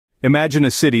Imagine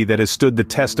a city that has stood the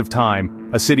test of time,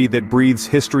 a city that breathes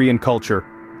history and culture.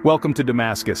 Welcome to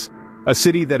Damascus, a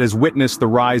city that has witnessed the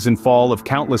rise and fall of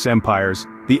countless empires,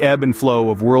 the ebb and flow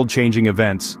of world-changing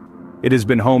events. It has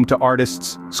been home to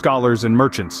artists, scholars and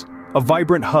merchants, a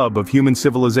vibrant hub of human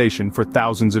civilization for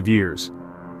thousands of years.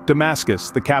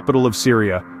 Damascus, the capital of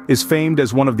Syria, is famed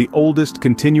as one of the oldest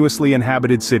continuously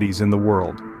inhabited cities in the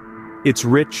world. Its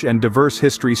rich and diverse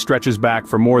history stretches back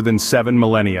for more than 7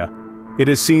 millennia. It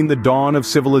has seen the dawn of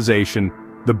civilization,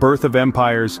 the birth of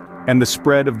empires, and the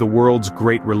spread of the world's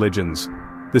great religions.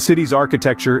 The city's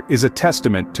architecture is a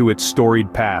testament to its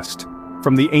storied past.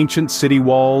 From the ancient city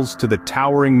walls to the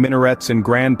towering minarets and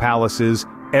grand palaces,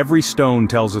 every stone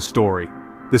tells a story.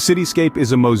 The cityscape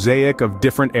is a mosaic of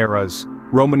different eras.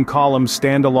 Roman columns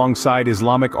stand alongside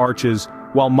Islamic arches,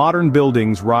 while modern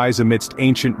buildings rise amidst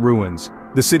ancient ruins.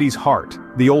 The city's heart,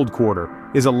 the Old Quarter,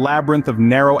 is a labyrinth of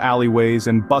narrow alleyways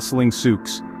and bustling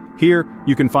souks. Here,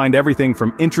 you can find everything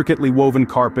from intricately woven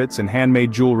carpets and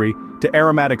handmade jewelry to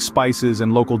aromatic spices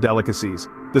and local delicacies.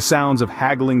 The sounds of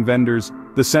haggling vendors,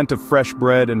 the scent of fresh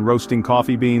bread and roasting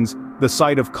coffee beans, the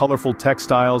sight of colorful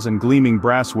textiles and gleaming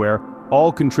brassware,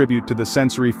 all contribute to the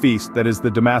sensory feast that is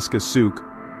the Damascus souk.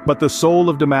 But the soul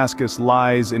of Damascus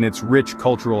lies in its rich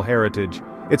cultural heritage.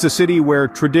 It's a city where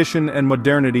tradition and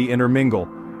modernity intermingle,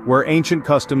 where ancient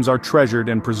customs are treasured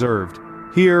and preserved.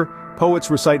 Here, poets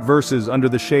recite verses under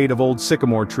the shade of old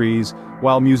sycamore trees,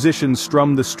 while musicians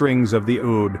strum the strings of the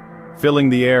oud, filling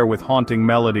the air with haunting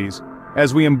melodies.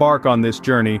 As we embark on this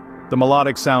journey, the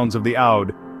melodic sounds of the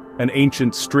oud, an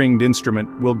ancient stringed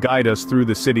instrument, will guide us through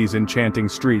the city's enchanting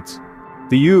streets.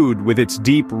 The oud, with its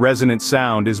deep, resonant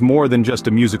sound, is more than just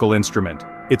a musical instrument.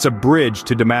 It's a bridge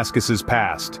to Damascus's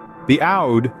past. The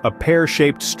oud, a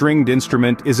pear-shaped stringed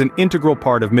instrument, is an integral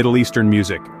part of Middle Eastern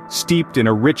music, steeped in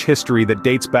a rich history that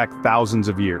dates back thousands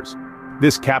of years.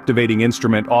 This captivating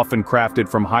instrument, often crafted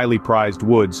from highly prized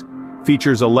woods,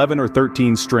 features 11 or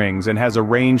 13 strings and has a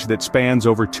range that spans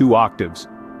over 2 octaves.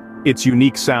 Its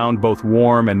unique sound, both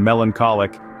warm and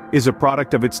melancholic, is a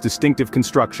product of its distinctive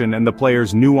construction and the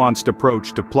player's nuanced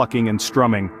approach to plucking and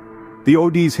strumming. The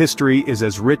oud's history is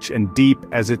as rich and deep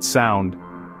as its sound.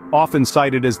 Often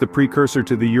cited as the precursor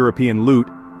to the European lute,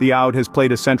 the oud has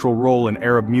played a central role in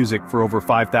Arab music for over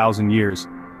 5,000 years.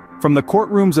 From the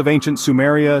courtrooms of ancient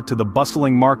Sumeria to the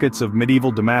bustling markets of medieval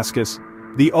Damascus,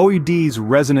 the oud's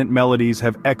resonant melodies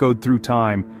have echoed through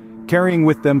time, carrying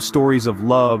with them stories of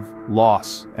love,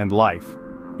 loss, and life.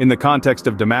 In the context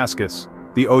of Damascus,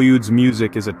 the oud's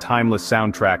music is a timeless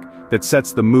soundtrack that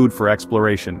sets the mood for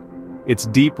exploration. Its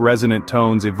deep, resonant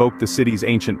tones evoke the city's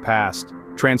ancient past,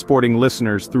 transporting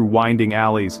listeners through winding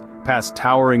alleys, past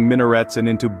towering minarets and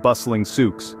into bustling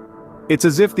souks. It's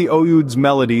as if the oud's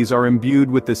melodies are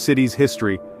imbued with the city's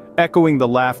history, echoing the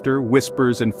laughter,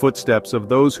 whispers and footsteps of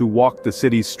those who walked the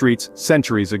city's streets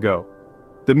centuries ago.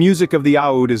 The music of the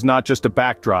oud is not just a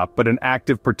backdrop but an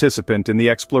active participant in the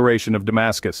exploration of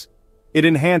Damascus. It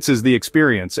enhances the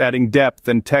experience, adding depth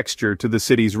and texture to the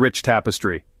city's rich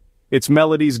tapestry. Its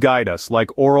melodies guide us,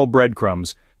 like oral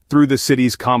breadcrumbs, through the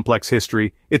city's complex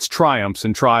history, its triumphs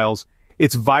and trials,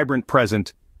 its vibrant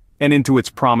present, and into its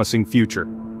promising future.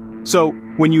 So,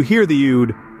 when you hear the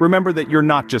oud, remember that you're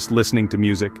not just listening to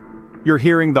music. You're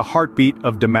hearing the heartbeat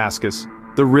of Damascus,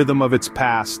 the rhythm of its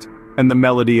past, and the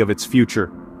melody of its future.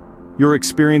 You're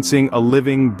experiencing a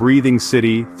living, breathing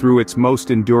city through its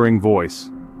most enduring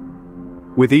voice.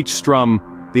 With each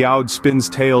strum, the oud spins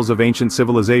tales of ancient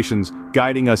civilizations,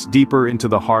 guiding us deeper into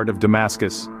the heart of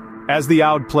Damascus. As the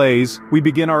oud plays, we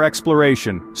begin our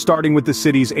exploration, starting with the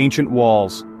city's ancient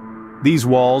walls. These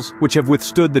walls, which have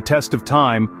withstood the test of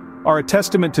time, are a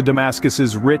testament to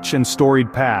Damascus's rich and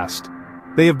storied past.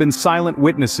 They have been silent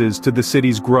witnesses to the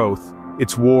city's growth,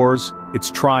 its wars,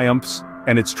 its triumphs,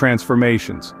 and its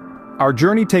transformations. Our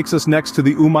journey takes us next to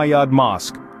the Umayyad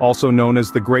Mosque, also known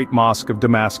as the Great Mosque of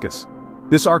Damascus.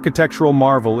 This architectural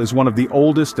marvel is one of the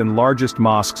oldest and largest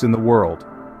mosques in the world.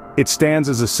 It stands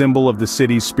as a symbol of the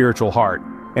city's spiritual heart,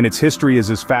 and its history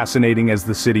is as fascinating as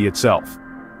the city itself.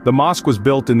 The mosque was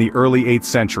built in the early 8th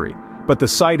century, but the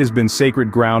site has been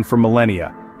sacred ground for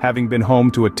millennia, having been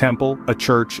home to a temple, a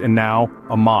church, and now,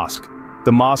 a mosque.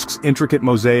 The mosque's intricate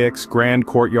mosaics, grand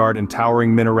courtyard, and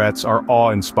towering minarets are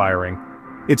awe-inspiring.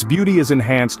 Its beauty is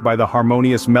enhanced by the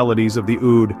harmonious melodies of the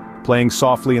oud, playing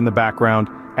softly in the background,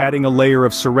 adding a layer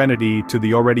of serenity to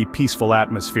the already peaceful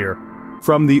atmosphere.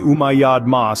 From the Umayyad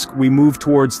Mosque, we move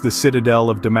towards the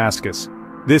citadel of Damascus.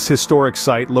 This historic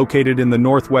site, located in the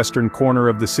northwestern corner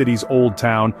of the city's old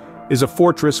town, is a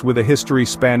fortress with a history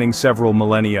spanning several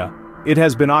millennia. It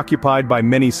has been occupied by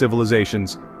many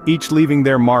civilizations, each leaving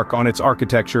their mark on its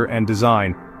architecture and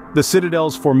design. The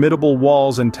citadel's formidable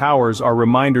walls and towers are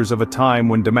reminders of a time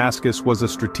when Damascus was a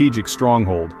strategic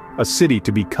stronghold, a city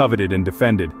to be coveted and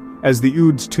defended. As the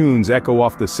oud's tunes echo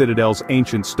off the citadel's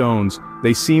ancient stones,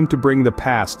 they seem to bring the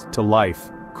past to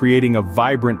life, creating a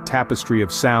vibrant tapestry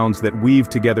of sounds that weave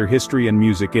together history and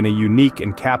music in a unique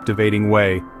and captivating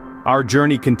way. Our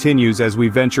journey continues as we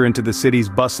venture into the city's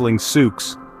bustling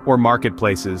souks, or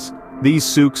marketplaces. These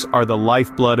souks are the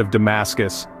lifeblood of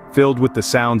Damascus, filled with the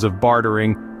sounds of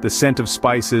bartering, the scent of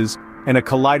spices, and a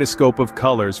kaleidoscope of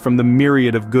colors from the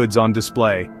myriad of goods on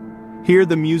display. Here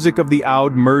the music of the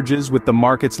oud merges with the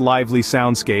market's lively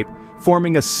soundscape,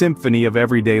 forming a symphony of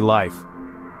everyday life.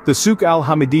 The Souk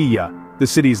al-Hamidiyya, the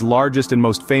city's largest and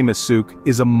most famous souk,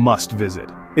 is a must-visit.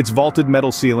 Its vaulted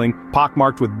metal ceiling,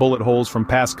 pockmarked with bullet holes from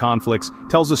past conflicts,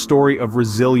 tells a story of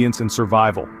resilience and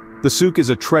survival. The souk is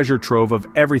a treasure trove of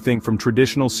everything from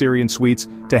traditional Syrian sweets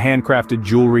to handcrafted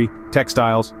jewelry,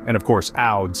 textiles, and of course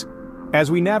ouds.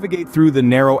 As we navigate through the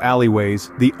narrow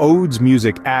alleyways, the oud's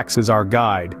music acts as our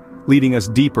guide, leading us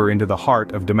deeper into the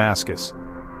heart of Damascus.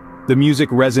 The music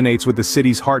resonates with the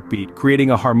city's heartbeat,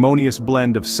 creating a harmonious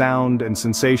blend of sound and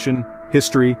sensation,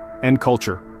 history, and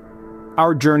culture.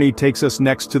 Our journey takes us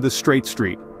next to the Straight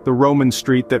Street, the Roman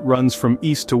street that runs from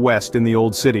east to west in the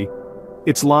Old City.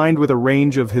 It's lined with a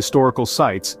range of historical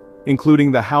sites,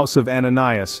 including the House of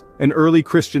Ananias, an early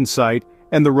Christian site,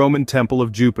 and the Roman Temple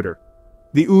of Jupiter.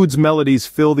 The oud's melodies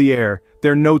fill the air,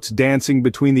 their notes dancing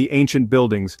between the ancient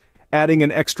buildings, adding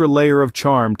an extra layer of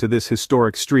charm to this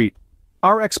historic street.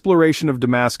 Our exploration of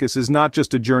Damascus is not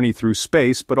just a journey through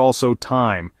space but also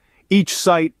time. Each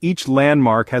site, each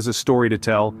landmark has a story to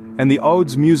tell, and the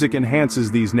oud's music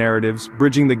enhances these narratives,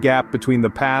 bridging the gap between the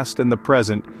past and the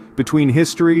present, between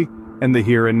history and the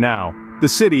here and now. The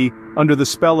city, under the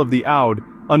spell of the oud,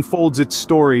 unfolds its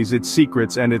stories, its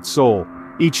secrets, and its soul.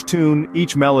 Each tune,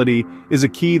 each melody, is a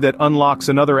key that unlocks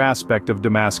another aspect of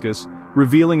Damascus,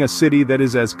 revealing a city that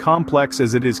is as complex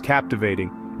as it is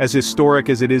captivating, as historic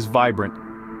as it is vibrant.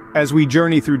 As we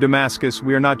journey through Damascus,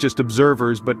 we are not just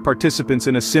observers but participants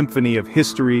in a symphony of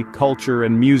history, culture,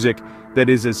 and music that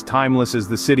is as timeless as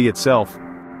the city itself.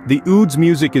 The oud's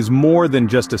music is more than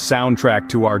just a soundtrack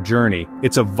to our journey,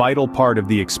 it's a vital part of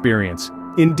the experience.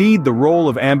 Indeed, the role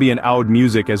of ambient oud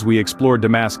music as we explore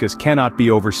Damascus cannot be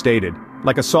overstated.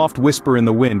 Like a soft whisper in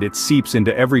the wind, it seeps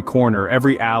into every corner,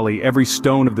 every alley, every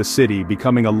stone of the city,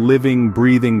 becoming a living,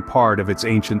 breathing part of its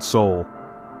ancient soul.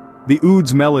 The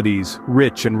oud's melodies,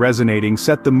 rich and resonating,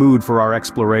 set the mood for our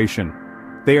exploration.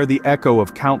 They are the echo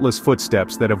of countless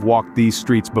footsteps that have walked these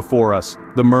streets before us,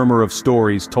 the murmur of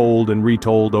stories told and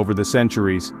retold over the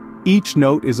centuries. Each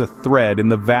note is a thread in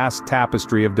the vast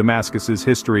tapestry of Damascus's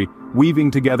history,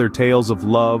 weaving together tales of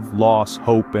love, loss,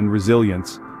 hope, and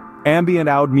resilience. Ambient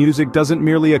oud music doesn't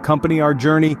merely accompany our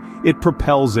journey, it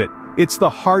propels it. It's the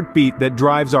heartbeat that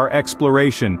drives our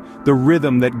exploration, the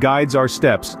rhythm that guides our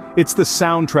steps. It's the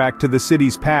soundtrack to the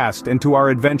city's past and to our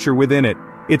adventure within it.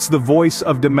 It's the voice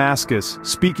of Damascus,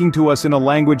 speaking to us in a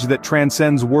language that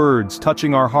transcends words,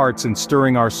 touching our hearts and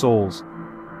stirring our souls.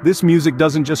 This music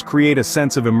doesn't just create a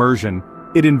sense of immersion,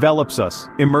 it envelops us,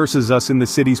 immerses us in the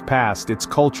city's past, its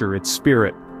culture, its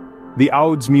spirit. The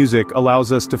oud's music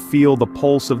allows us to feel the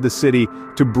pulse of the city,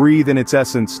 to breathe in its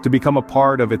essence, to become a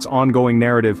part of its ongoing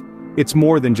narrative. It's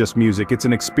more than just music, it's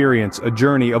an experience, a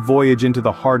journey, a voyage into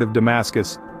the heart of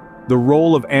Damascus. The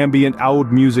role of ambient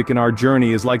oud music in our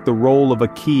journey is like the role of a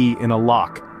key in a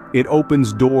lock. It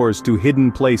opens doors to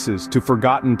hidden places, to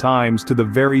forgotten times, to the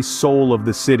very soul of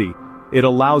the city. It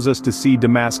allows us to see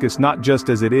Damascus not just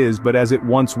as it is but as it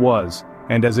once was,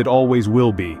 and as it always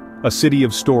will be. A city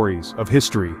of stories, of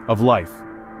history, of life.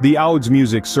 The oud's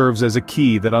music serves as a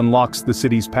key that unlocks the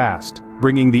city's past,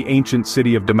 bringing the ancient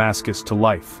city of Damascus to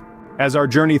life. As our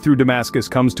journey through Damascus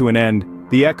comes to an end,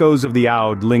 the echoes of the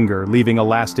oud linger, leaving a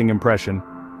lasting impression.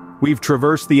 We've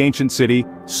traversed the ancient city,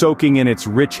 soaking in its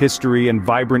rich history and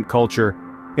vibrant culture,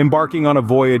 embarking on a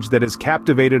voyage that has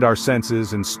captivated our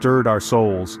senses and stirred our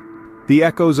souls. The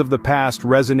echoes of the past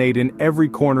resonate in every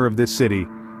corner of this city,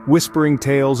 whispering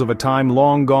tales of a time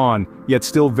long gone, yet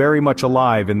still very much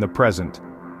alive in the present.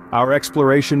 Our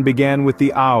exploration began with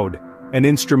the oud, an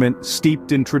instrument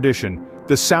steeped in tradition,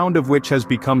 the sound of which has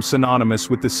become synonymous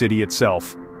with the city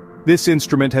itself. This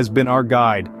instrument has been our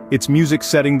guide, its music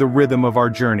setting the rhythm of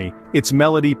our journey, its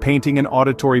melody painting an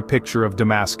auditory picture of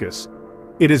Damascus.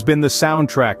 It has been the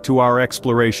soundtrack to our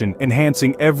exploration,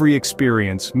 enhancing every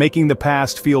experience, making the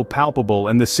past feel palpable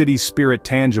and the city's spirit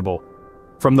tangible.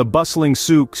 From the bustling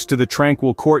souks to the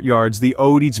tranquil courtyards, the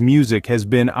oud's music has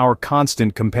been our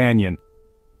constant companion.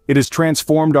 It has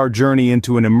transformed our journey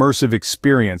into an immersive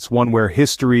experience, one where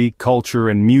history, culture,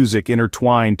 and music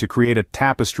intertwine to create a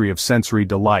tapestry of sensory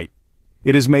delight.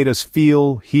 It has made us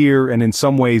feel, hear, and in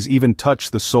some ways even touch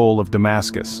the soul of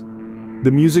Damascus.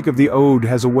 The music of the ode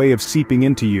has a way of seeping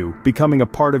into you, becoming a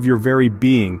part of your very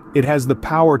being. It has the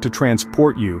power to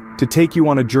transport you, to take you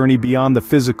on a journey beyond the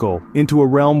physical, into a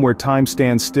realm where time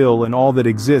stands still and all that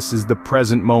exists is the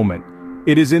present moment.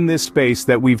 It is in this space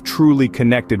that we've truly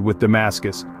connected with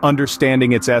Damascus,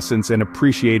 understanding its essence and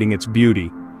appreciating its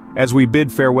beauty. As we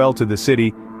bid farewell to the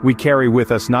city, we carry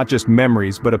with us not just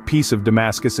memories but a piece of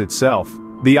Damascus itself.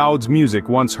 The ode's music,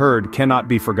 once heard, cannot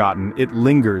be forgotten. It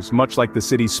lingers, much like the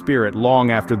city's spirit,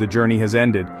 long after the journey has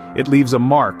ended. It leaves a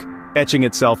mark, etching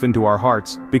itself into our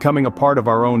hearts, becoming a part of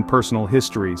our own personal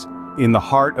histories. In the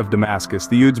heart of Damascus,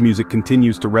 the ode's music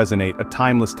continues to resonate, a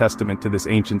timeless testament to this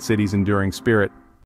ancient city's enduring spirit.